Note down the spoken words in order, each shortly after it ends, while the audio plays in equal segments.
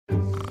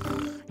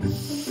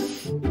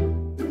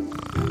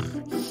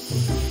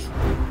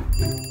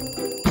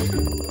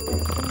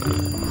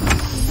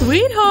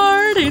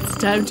Sweetheart, it's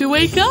time to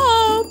wake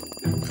up.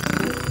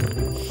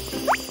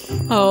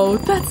 Oh,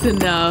 that's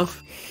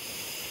enough.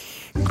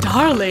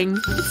 Darling,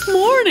 it's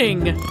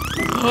morning.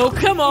 Oh,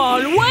 come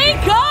on,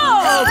 wake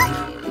up!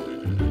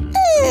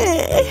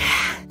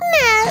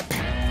 Nap.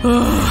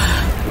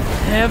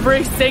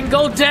 Every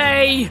single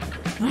day.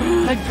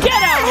 Get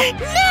out!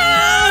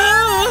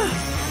 No!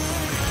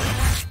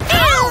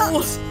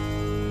 Ow!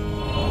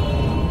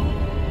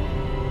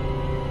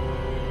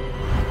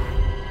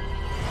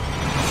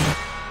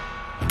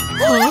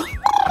 Huh?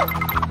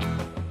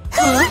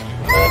 Huh?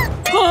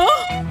 Huh?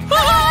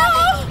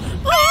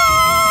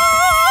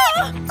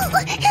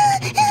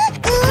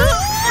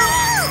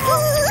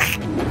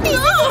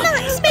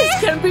 This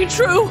can't be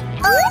true!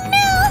 Oh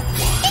no!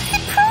 It's a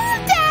prom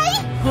day!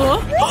 Huh?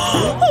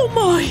 Oh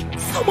my!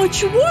 So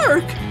much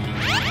work!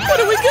 What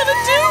are we gonna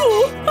do?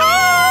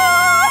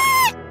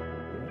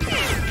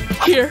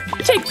 Here,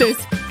 take this.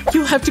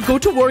 You'll have to go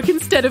to work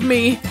instead of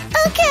me.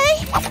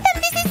 Okay,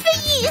 and this is for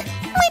you!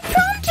 My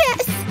prom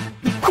dress!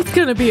 It's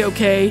gonna be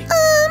okay.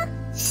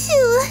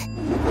 Sure.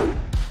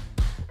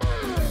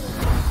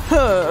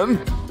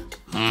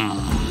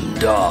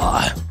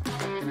 Duh.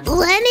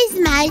 When is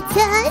my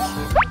turn?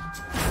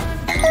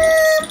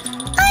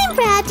 I'm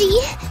ready.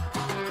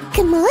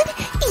 Come on,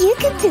 you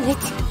can do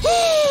it.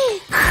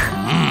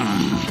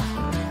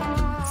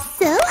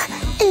 So,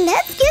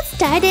 let's get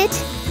started.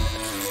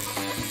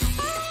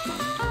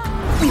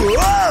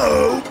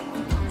 Whoa!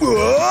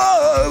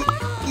 Whoa!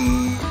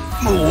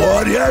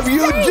 What have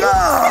you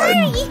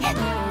done?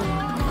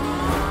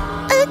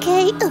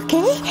 Okay.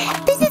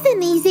 This is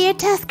an easier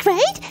task,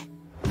 right?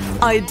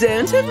 I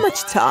don't have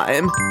much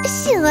time.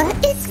 Sure,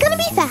 it's gonna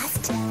be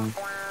fast.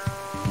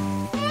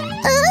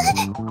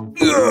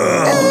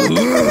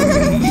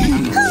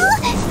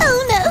 Oh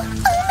no!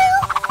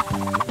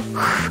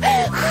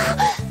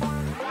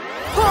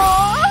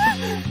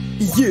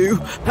 You!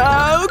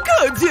 How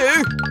could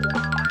you?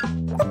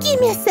 Give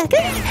me a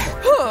second.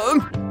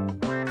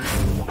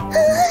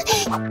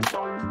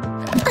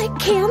 I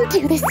can't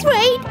do this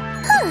right.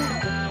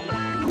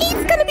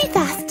 It's gonna be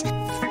fast.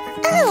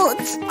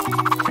 Ouch!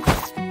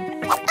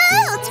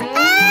 Ouch!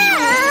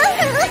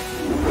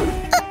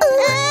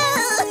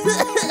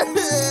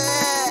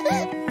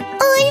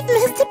 I've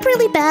messed up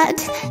really bad.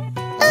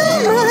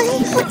 Oh my!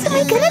 What am I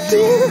gonna do?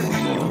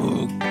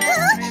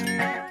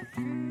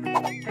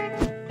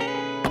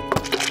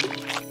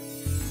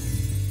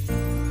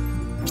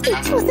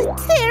 It was a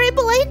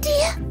terrible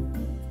idea.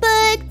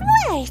 But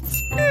wait,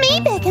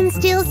 maybe I can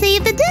still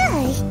save the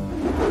day.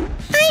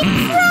 I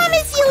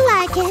promise you'll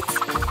like it.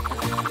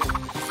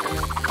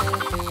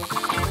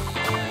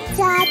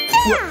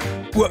 Ta-ta!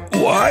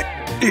 What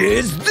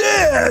is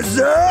this?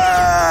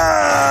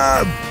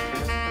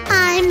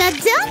 I'm not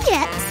done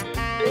yet.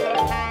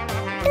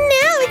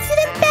 Now it's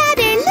even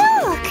better.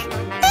 Look,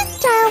 this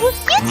style will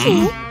suit me.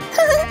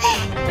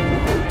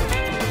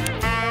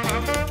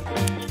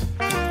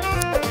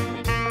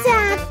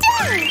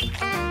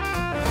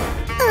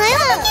 I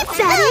like it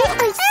better,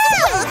 I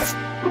swear.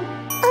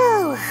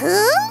 Oh,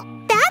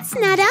 that's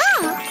not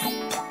all.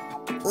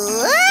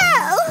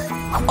 Whoa!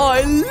 I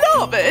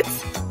love it!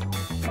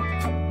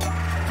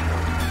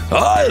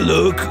 I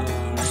look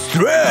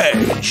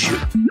strange.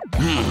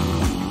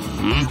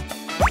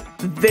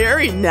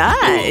 Very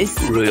nice.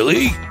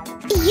 Really?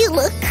 You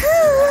look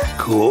cool.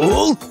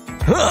 Cool?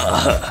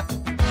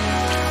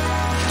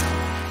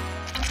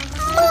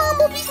 Mom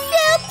will be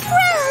so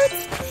proud.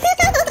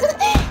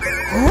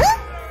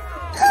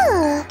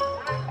 Huh?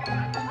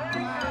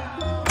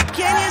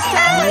 Can you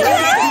stand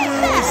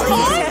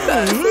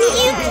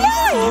You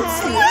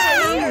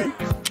blind!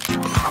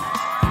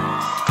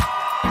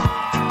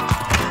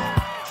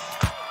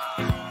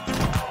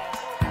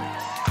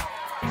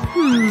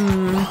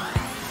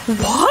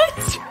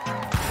 What?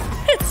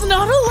 It's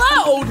not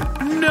allowed!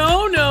 No.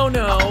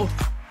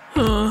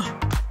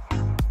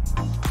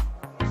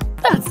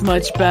 That's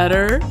much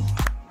better.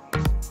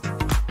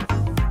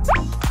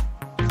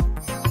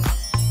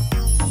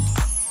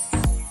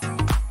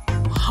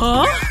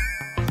 Huh?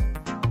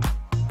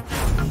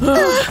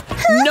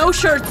 No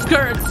shirt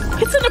skirts!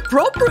 It's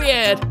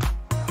inappropriate!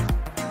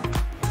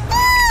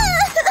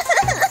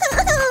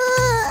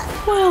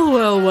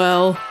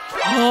 Well.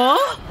 Huh?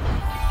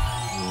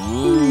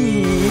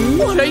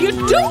 What are you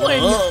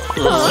doing?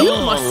 You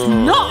must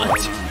not!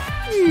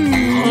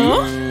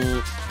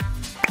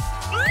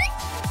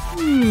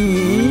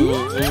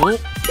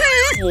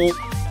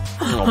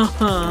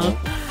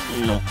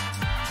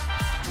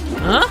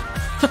 Huh?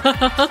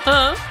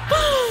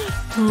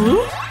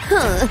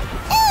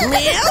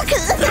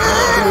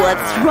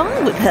 What's wrong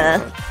with her?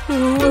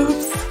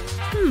 Oops.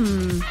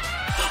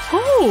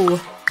 Oh!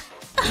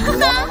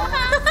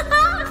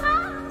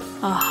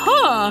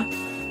 Aha!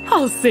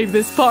 I'll save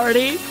this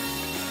party!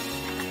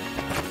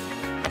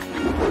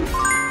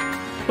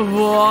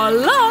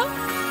 Voila!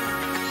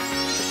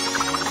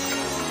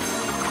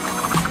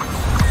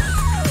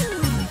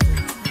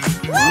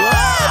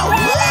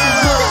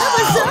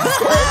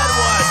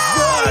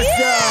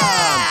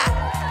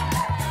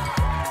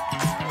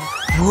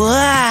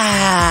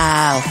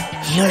 Wow!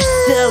 You're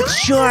so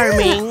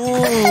charming!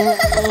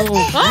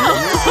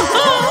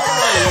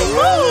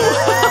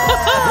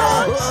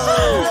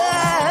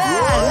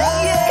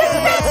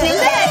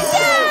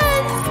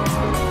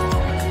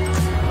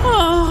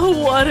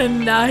 Oh, what a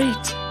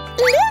night!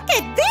 Look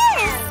at this!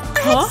 I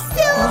Huh? have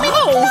so many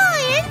Wow.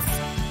 clients!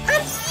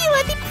 Aren't you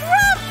a the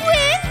prom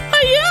queen?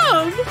 I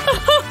am!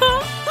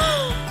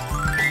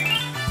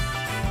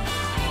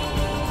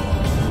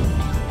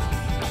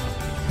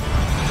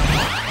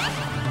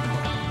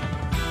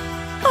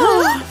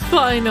 Oh,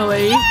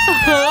 finally!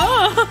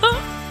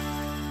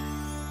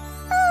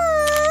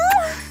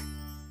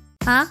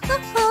 Ouch!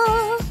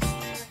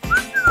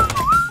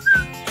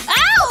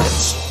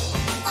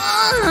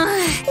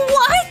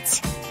 What?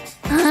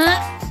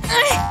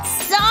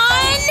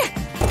 Son?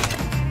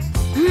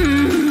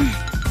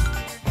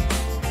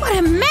 What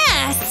a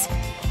mess!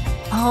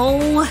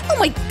 Oh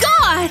my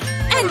god!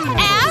 An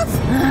F?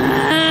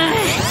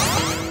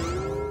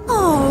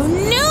 Oh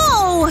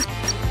no!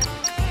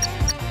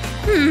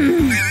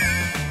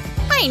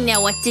 I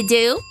know what to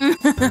do.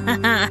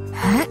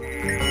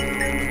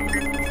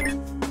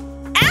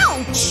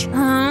 Ouch!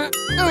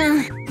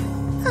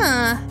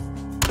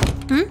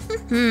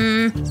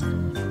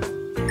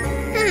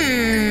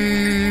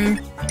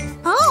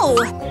 Oh!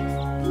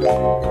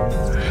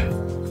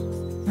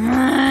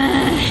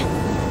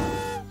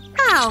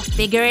 I'll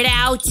figure it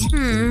out.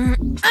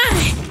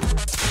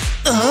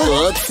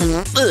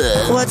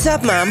 What's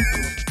up, Mom?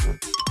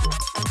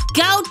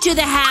 Go to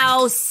the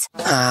house.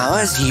 Oh,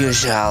 as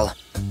usual.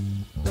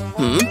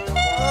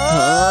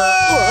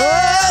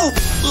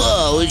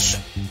 Ouch!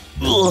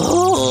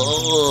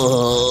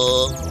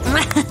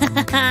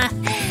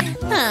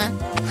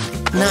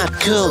 Not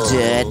cool,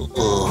 dude.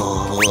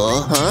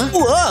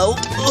 Whoa!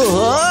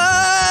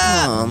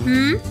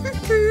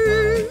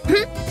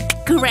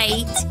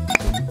 Great.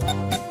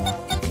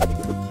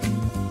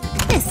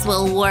 This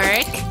will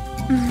work.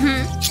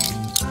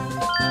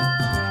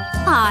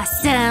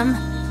 Awesome.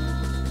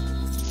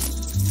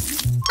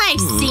 I've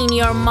seen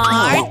your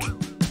mark.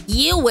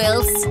 You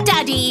will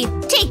study.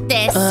 Take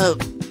this.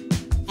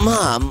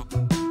 Mom.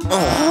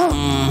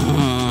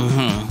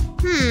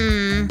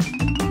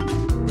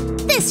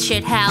 This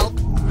should help.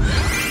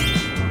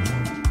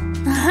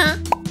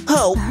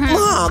 Oh,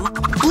 Mom!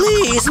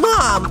 Please,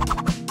 Mom!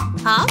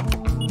 Huh?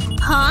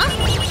 Huh?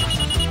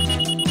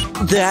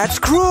 That's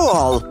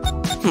cruel!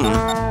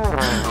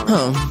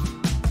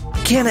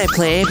 Can I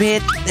play a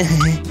bit?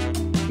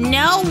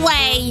 No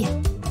way.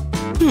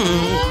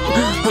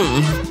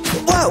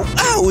 Whoa!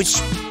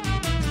 Ouch!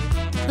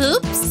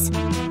 Oops.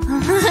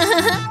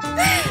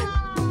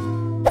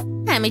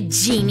 I'm a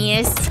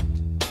genius.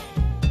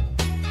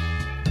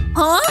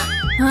 Huh?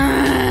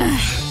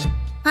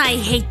 I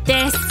hate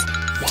this.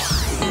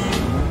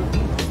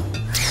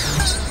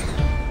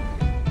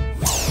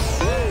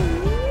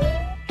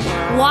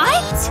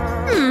 What?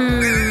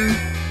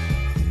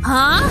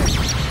 Huh?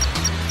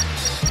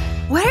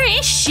 Where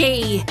is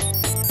she?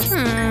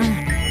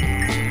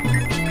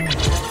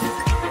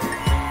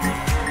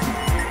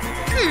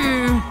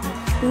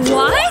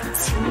 What?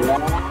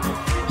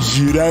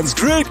 You dance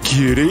great,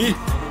 cutie.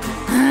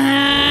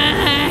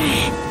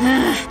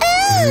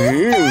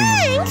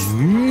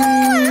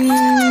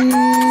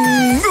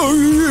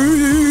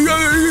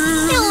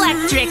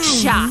 Electric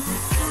shock.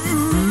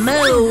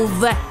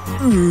 Move.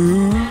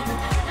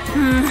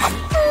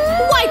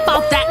 Wipe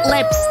off that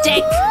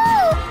lipstick.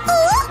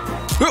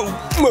 Oh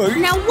my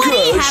Now what do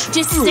you gosh. have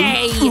to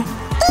say?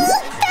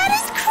 That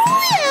is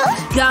cruel.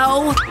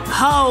 Go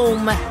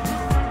home.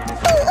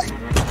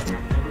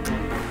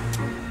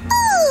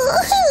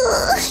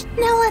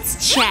 Now let's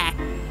check.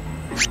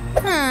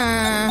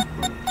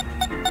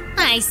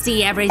 I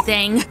see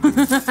everything.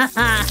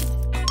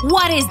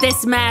 What is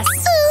this mess?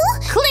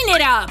 Clean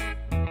it up.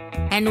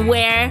 And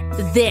wear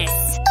this.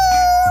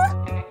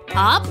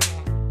 Up.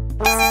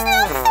 This is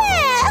not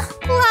fair.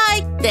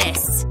 Like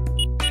this.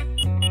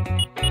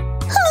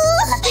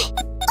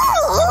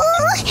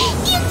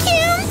 You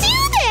can't do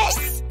this.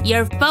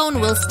 Your phone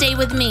will stay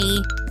with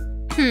me.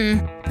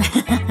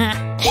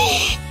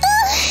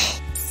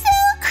 So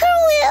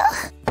cruel.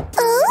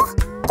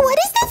 What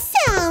is that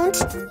sound?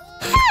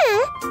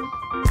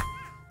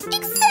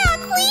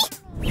 Exactly.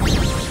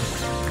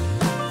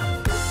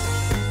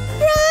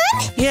 Run?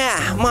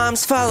 Yeah,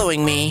 Mom's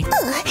following me.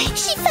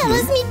 She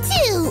follows me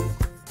too.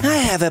 I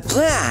have a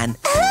plan.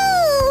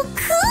 Oh,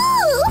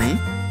 cool.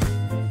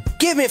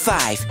 Give me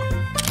 5.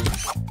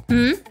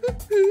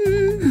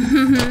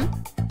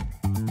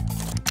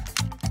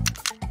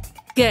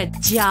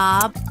 Good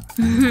job.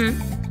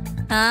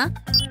 Huh?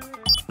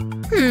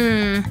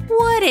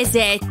 What is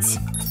it?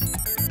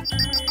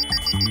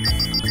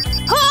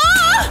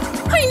 Ah!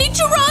 I need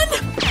to run!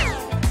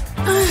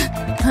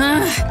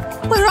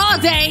 Where are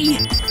they?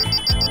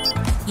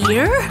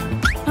 Here?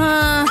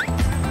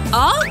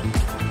 Up?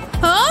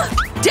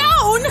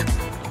 Down?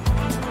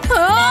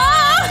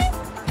 Up?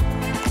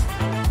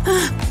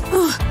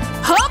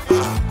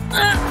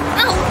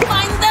 I'll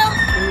find them!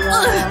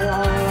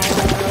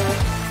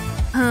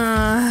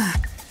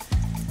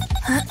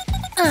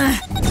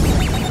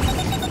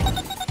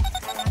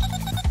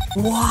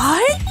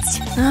 What?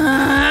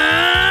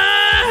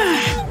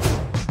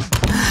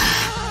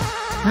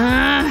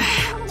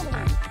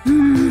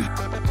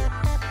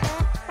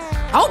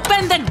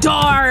 Open the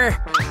door!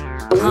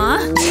 Huh?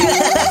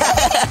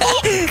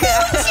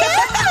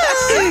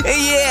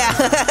 Yeah!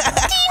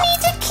 Do you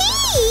need a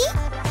key?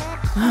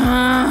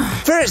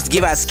 First,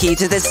 give us key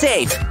to the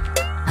safe.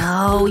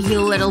 Oh,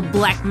 you little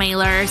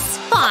blackmailers.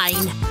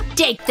 Fine.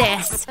 Take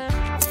this.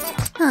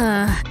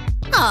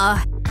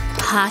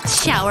 Hot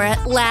shower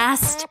at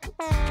last.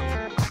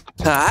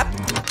 Up.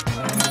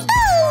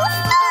 Oh,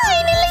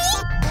 finally!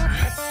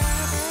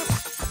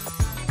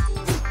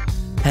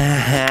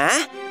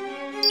 Uh-huh.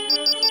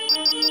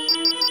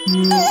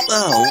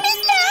 Oh. What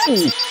is that?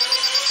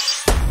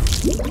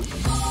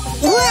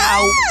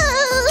 Wow!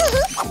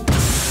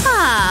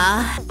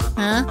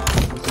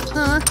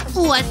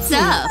 What's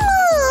up?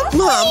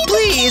 Mom,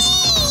 please!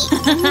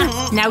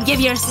 Now give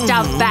your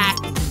stuff back.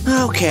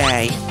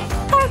 Okay.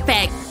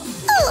 Perfect.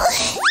 Oh,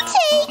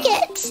 take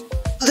it.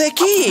 The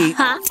key!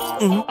 Huh?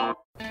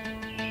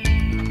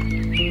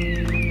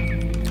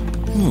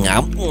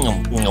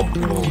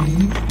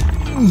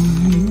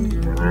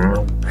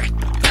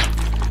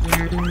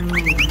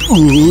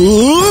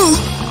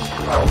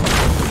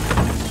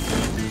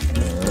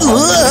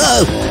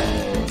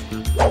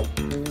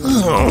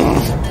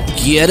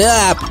 Get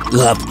up!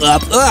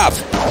 Up!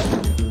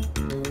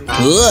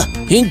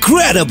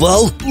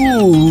 Incredible!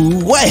 Ooh,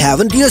 why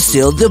haven't you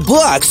sealed the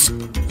box?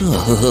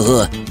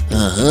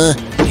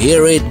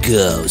 Here it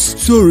goes.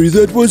 Sorry,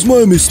 that was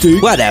my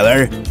mistake.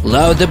 Whatever.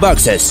 Load the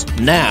boxes,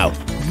 now.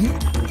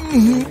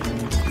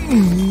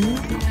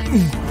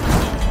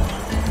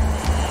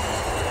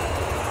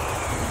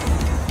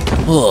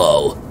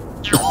 Oh.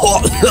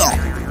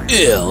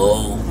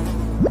 Ew.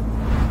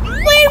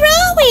 Where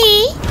are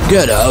we?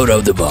 Get out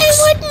of the box. And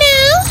what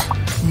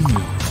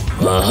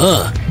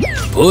now?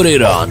 Put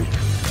it on.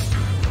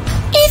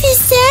 If you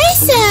say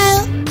so.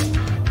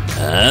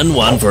 And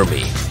one for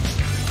me.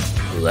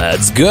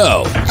 Let's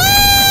go.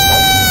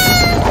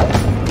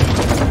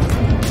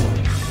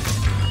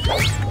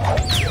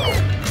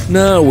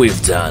 Now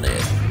we've done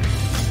it.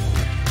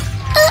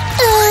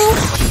 Uh-oh.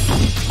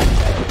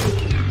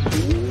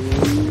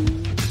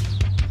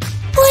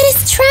 What a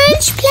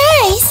strange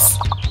place.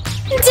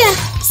 Duh,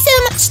 so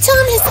much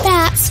time has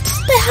passed.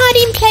 The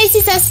hiding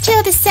places are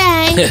still the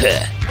same.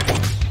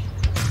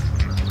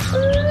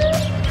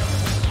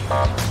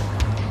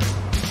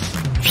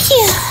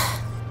 Phew.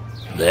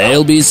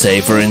 They'll be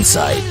safer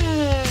inside.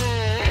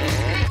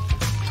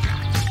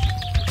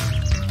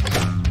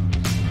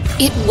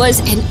 It was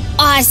an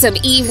awesome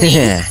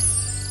evening.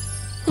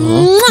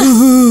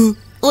 Mwah.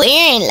 We're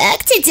in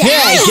luck today.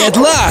 Hey, get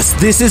lost!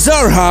 This is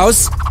our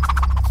house!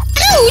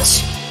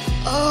 Ouch!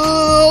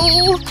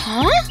 Oh.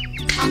 Huh?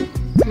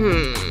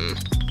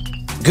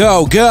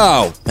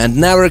 Go! And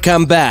never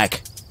come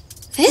back.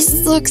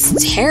 This looks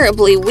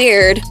terribly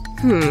weird.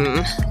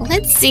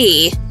 Let's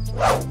see.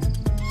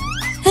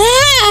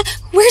 Ah!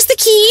 Where's the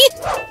key?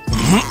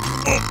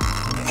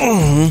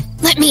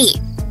 Let me.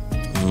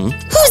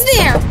 Who's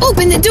there?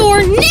 Open the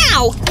door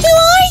now! Who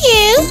are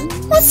you?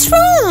 What's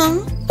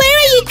wrong? Where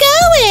are you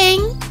going?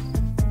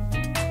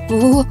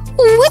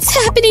 What's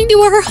happening to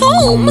our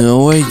home?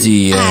 No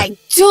idea. I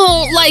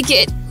don't like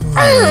it.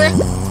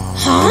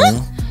 Huh?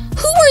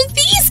 Who are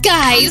these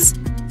guys?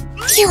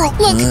 Hero,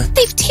 look,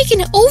 they've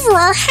taken over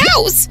our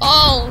house.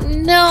 Oh,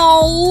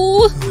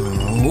 no.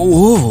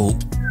 Whoa.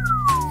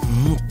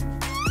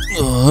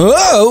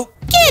 Oh!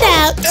 Get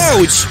out.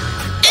 Ouch!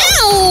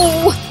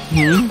 Ow!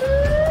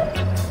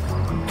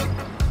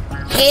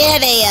 Here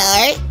they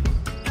are.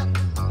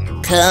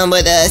 Come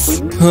with us.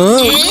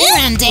 Huh? You're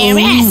under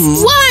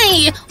arrest.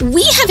 Why?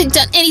 We haven't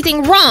done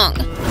anything wrong.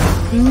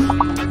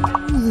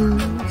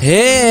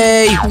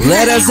 Hey!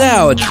 Let us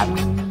out!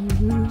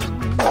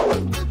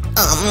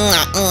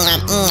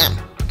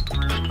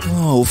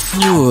 Oh,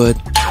 food.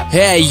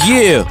 Hey,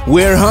 you!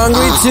 We're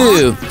hungry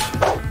too!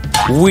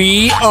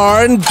 We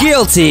aren't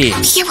guilty!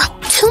 Hero,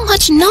 too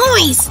much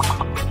noise.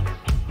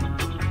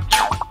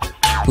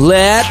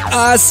 Let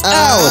us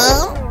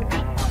out!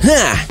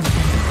 Huh!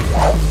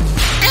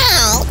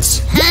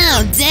 Ouch!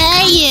 How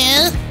dare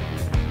you?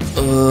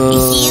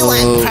 You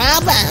want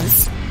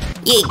problems?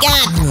 You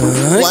got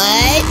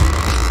what?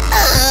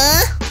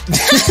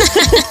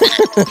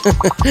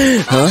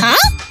 Huh?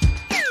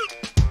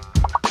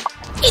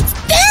 It's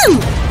them!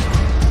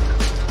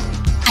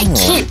 I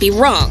can't be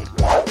wrong.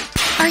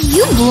 Are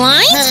you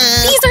blind?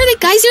 These are the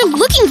guys you're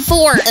looking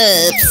for.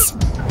 Oops.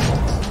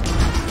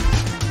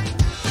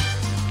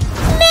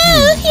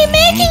 No, you're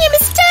making a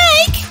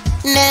mistake.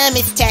 No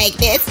mistake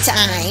this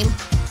time.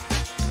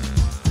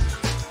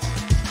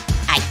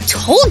 I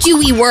told you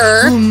we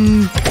were.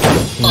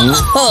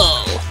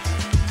 Oh.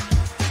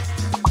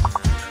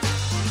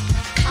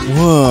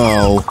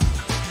 Whoa!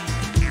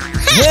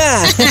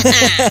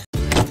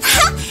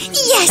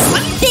 Yes,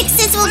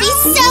 Fixes will be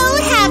so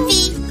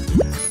happy.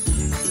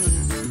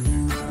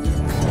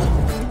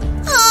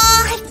 Oh,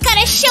 I've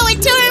gotta show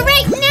it to her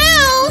right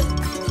now.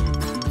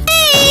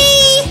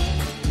 Hey!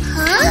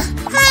 Huh?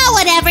 How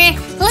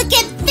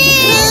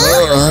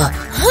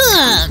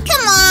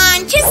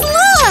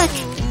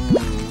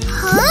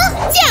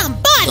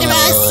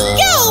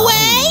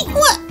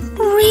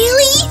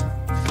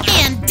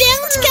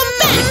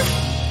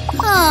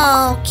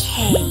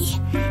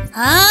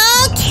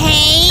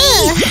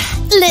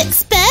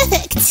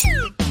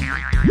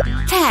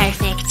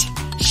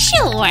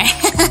for.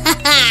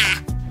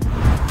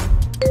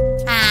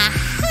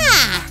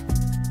 Aha!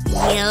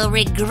 You'll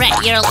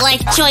regret your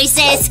life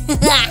choices.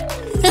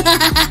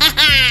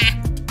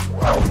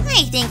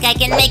 I think I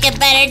can make a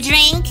better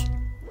drink.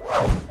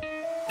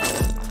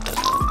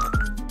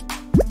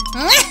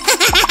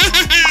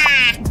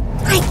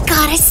 I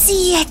gotta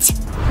see it.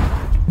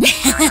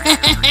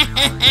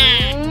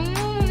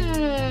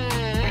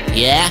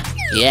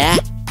 Yeah?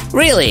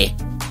 Really?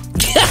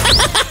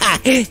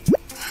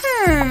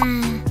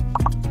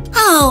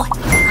 Oh,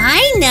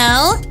 I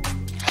know.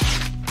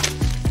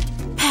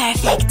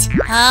 Perfect.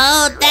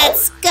 Oh,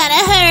 that's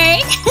gonna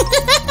hurt.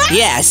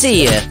 Yeah,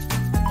 see ya.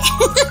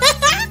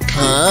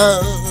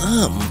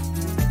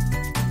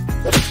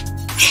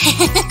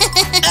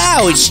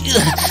 Ouch!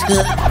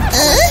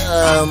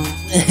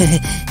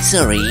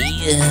 Sorry.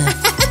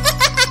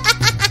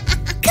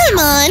 Come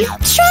on,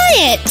 try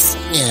it.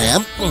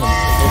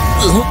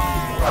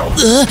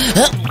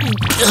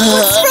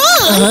 What's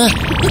wrong?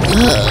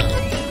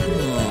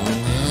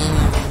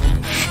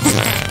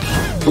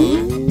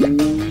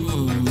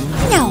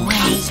 No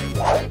way.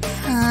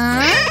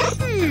 Huh?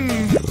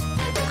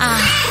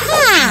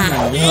 Aha!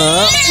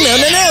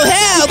 No,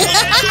 help!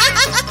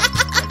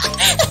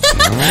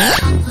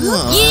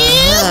 You